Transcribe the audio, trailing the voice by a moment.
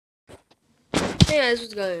Hey guys,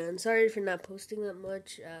 what's going on? Sorry for not posting that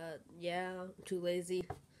much. Yeah, I'm too lazy.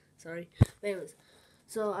 Sorry. But anyways,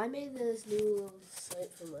 so I made this new little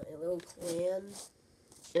site for my little clan.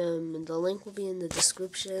 And the link will be in the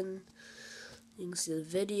description. You can see the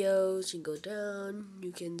videos. You can go down.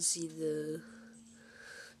 You can see the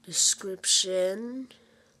description.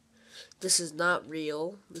 This is not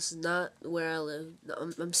real. This is not where I live.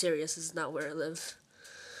 No, I'm serious. This is not where I live.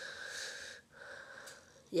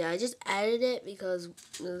 Yeah, I just added it because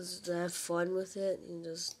to have fun with it. You can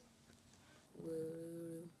just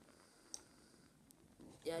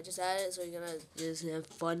yeah, I just added it so you're gonna just have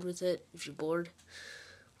fun with it if you're bored.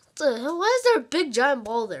 What the hell? Why is there a big giant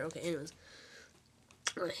ball there? Okay, anyways.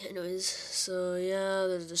 Anyways, so yeah,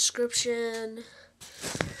 there's a description.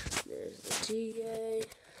 There's the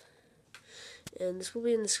TA. And this will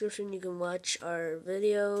be in the description. You can watch our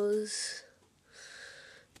videos.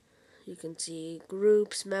 You can see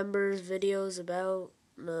groups, members, videos about,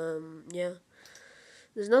 yeah.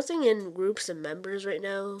 There's nothing in groups and members right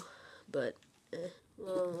now, but,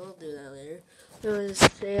 well, I'll do that later. Anyways,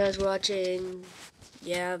 thank you guys for watching.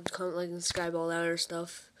 Yeah, comment, like, and subscribe, all that other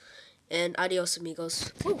stuff. And adios,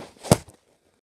 amigos. Woo!